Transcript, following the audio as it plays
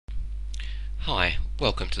Hi,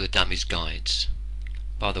 welcome to the Dummies Guides.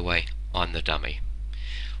 By the way, I'm the dummy.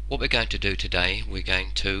 What we're going to do today, we're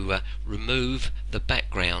going to remove the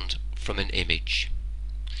background from an image.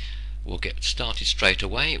 We'll get started straight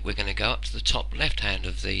away. We're going to go up to the top left hand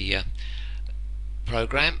of the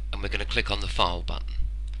program and we're going to click on the File button.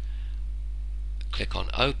 Click on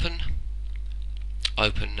Open,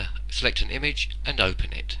 select an image and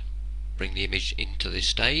open it. Bring the image into this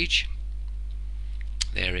stage.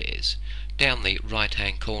 There it is. Down the right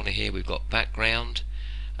hand corner here we've got background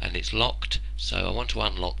and it's locked, so I want to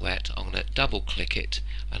unlock that. I'm going to double click it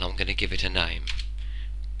and I'm going to give it a name,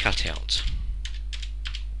 Cutout,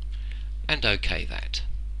 and OK that.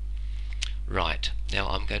 Right, now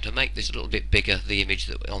I'm going to make this a little bit bigger, the image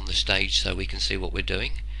that on the stage, so we can see what we're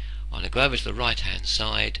doing. I'm going to go over to the right hand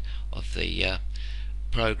side of the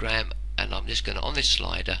program and I'm just going to, on this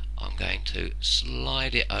slider, I'm going to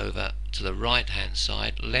slide it over to the right hand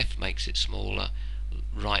side. Left makes it smaller,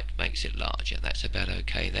 right makes it larger. That's about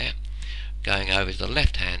okay there. Going over to the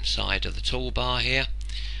left hand side of the toolbar here,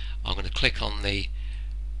 I'm going to click on the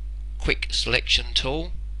quick selection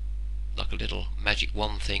tool, like a little magic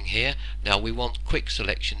wand thing here. Now we want quick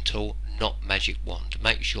selection tool, not magic wand.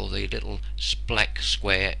 Make sure the little black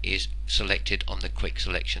square is selected on the quick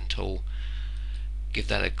selection tool. Give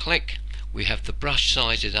that a click. We have the brush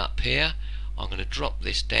sizes up here. I'm going to drop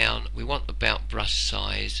this down. We want about brush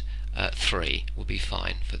size 3 will be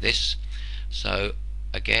fine for this. So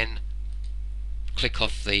again, click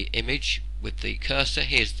off the image with the cursor.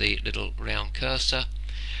 Here's the little round cursor.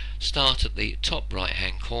 Start at the top right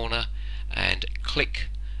hand corner and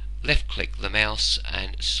left click the mouse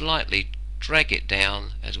and slightly drag it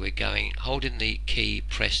down as we're going, holding the key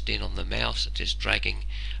pressed in on the mouse, just dragging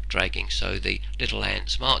so the little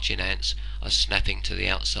ants, marching ants, are snapping to the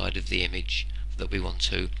outside of the image that we want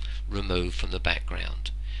to remove from the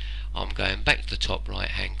background. I'm going back to the top right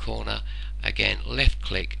hand corner, again left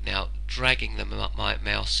click, now dragging my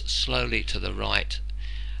mouse slowly to the right,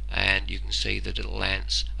 and you can see the little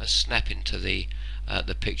ants are snapping to the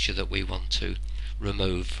picture that we want to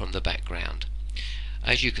remove from the background.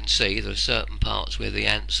 As you can see, there are certain parts where the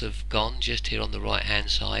ants have gone, just here on the right hand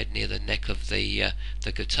side near the neck of the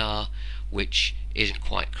guitar, which isn't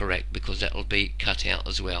quite correct because that will be cut out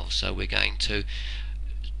as well. So we're going to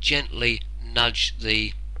gently nudge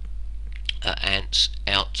the ants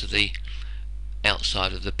out to the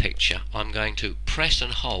outside of the picture. I'm going to press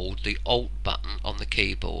and hold the Alt button on the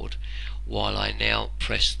keyboard while I now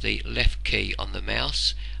press the left key on the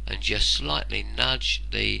mouse and just slightly nudge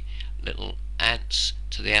the little ants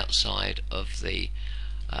to the outside of the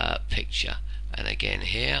picture. And again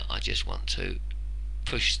here I just want to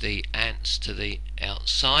push the ants to the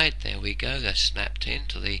outside. There we go, they're snapped in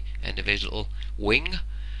to the end of his little wing,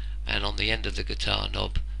 and on the end of the guitar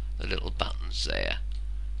knob the little buttons there.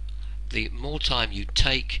 The more time you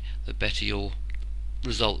take, the better your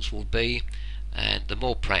results will be, and the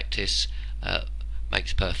more practice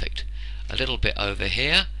makes perfect. A little bit over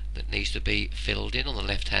here that needs to be filled in on the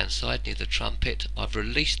left hand side near the trumpet. I've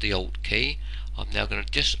released the Alt key. I'm now going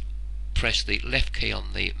to just press the left key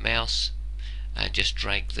on the mouse and just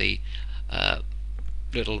drag the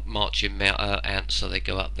little marching ants so they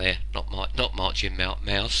go up there. Not marching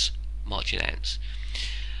mouse, marching ants.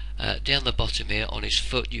 Down the bottom here on his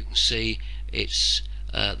foot you can see it's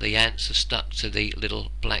the ants are stuck to the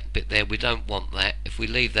little black bit there. We don't want that. If we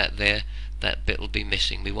leave that there, that bit will be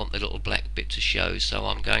missing. We want the little black bit to show, so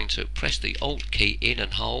I'm going to press the Alt key in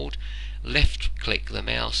and hold, left click the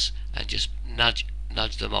mouse and just nudge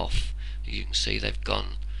them off. You can see they've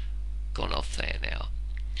gone off there now.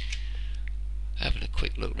 Having a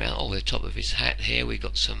quick look around, the top of his hat here, we've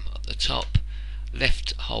got some at the top.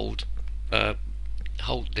 Left hold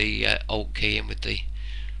the Alt key in with the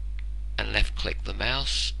and left click the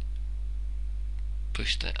mouse,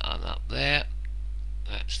 push that on up there,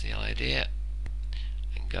 that's the idea,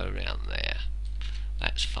 and go around there.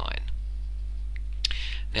 That's fine.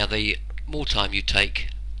 Now the more time you take,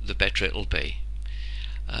 the better it'll be.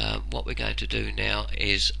 What we're going to do now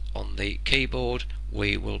is on the keyboard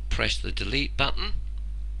we will press the delete button.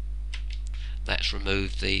 That's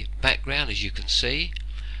removed the background, as you can see.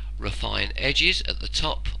 Refine edges at the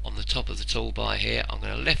top, on the top of the toolbar here. I'm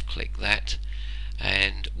going to left click that,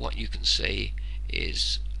 and what you can see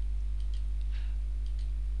is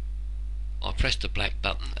I press the black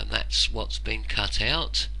button and that's what's been cut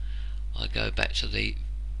out. I go back to the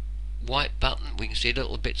white button, we can see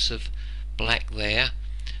little bits of black there,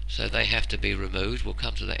 so they have to be removed. We'll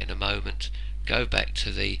come to that in a moment. Go back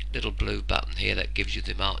to the little blue button here that gives you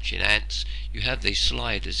the marching ants. You have these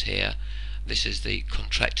sliders here. This is the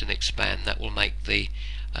contract and expand that will make the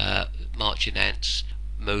marching ants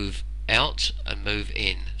move out and move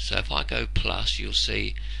in. So if I go plus, you'll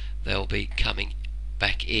see they'll be coming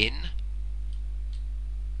back in,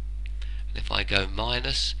 and if I go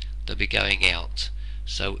minus, they'll be going out.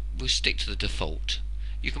 So we'll stick to the default.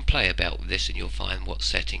 You can play about with this and you'll find what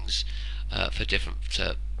settings for different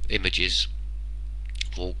images.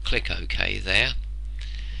 We'll click OK there.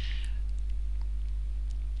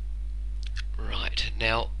 Right,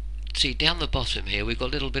 now see down the bottom here we've got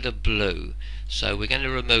a little bit of blue, so we're going to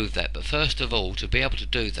remove that, but first of all, to be able to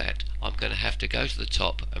do that, I'm going to have to go to the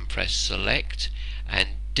top and press select and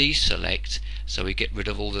deselect, so we get rid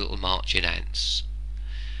of all the little marching ants.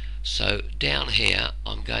 So down here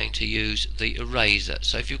I'm going to use the eraser.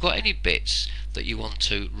 So if you've got any bits that you want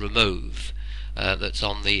to remove that's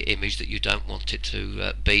on the image that you don't want it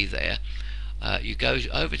to be there, you go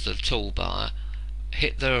over to the toolbar,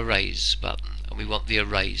 hit the erase button, and we want the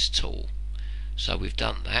erase tool. So we've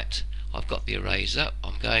done that. I've got the eraser.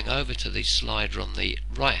 I'm going over to the slider on the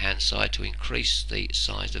right hand side to increase the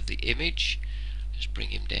size of the image. Just bring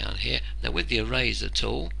him down here. Now with the eraser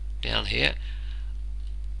tool down here,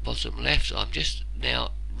 bottom left, I'm just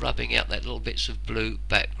now rubbing out that little bits of blue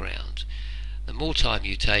background. The more time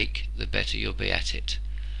you take, the better you'll be at it.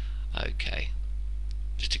 Okay,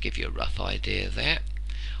 just to give you a rough idea there,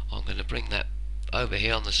 I'm going to bring that over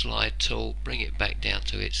here on the slide tool, bring it back down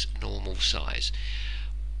to its normal size.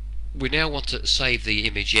 We now want to save the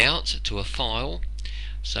image out to a file,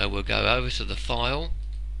 so we'll go over to the file,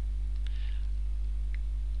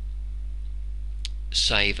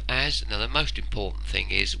 save as. Now the most important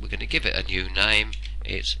thing is we're going to give it a new name.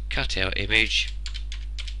 It's cutout image.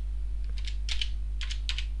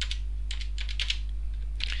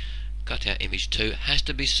 Cutout image 2 has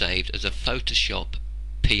to be saved as a Photoshop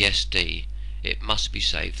PSD. It must be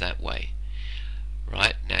saved that way.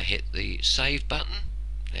 Right, now hit the save button.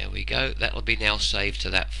 There we go. That'll be now saved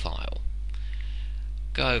to that file.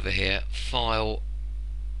 Go over here, file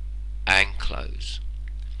and close.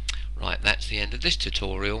 Right, that's the end of this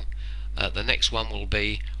tutorial. The next one will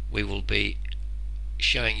be, we will be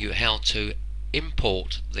showing you how to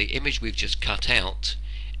import the image we've just cut out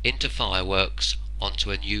into Fireworks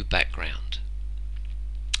onto a new background.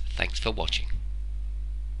 Thanks for watching.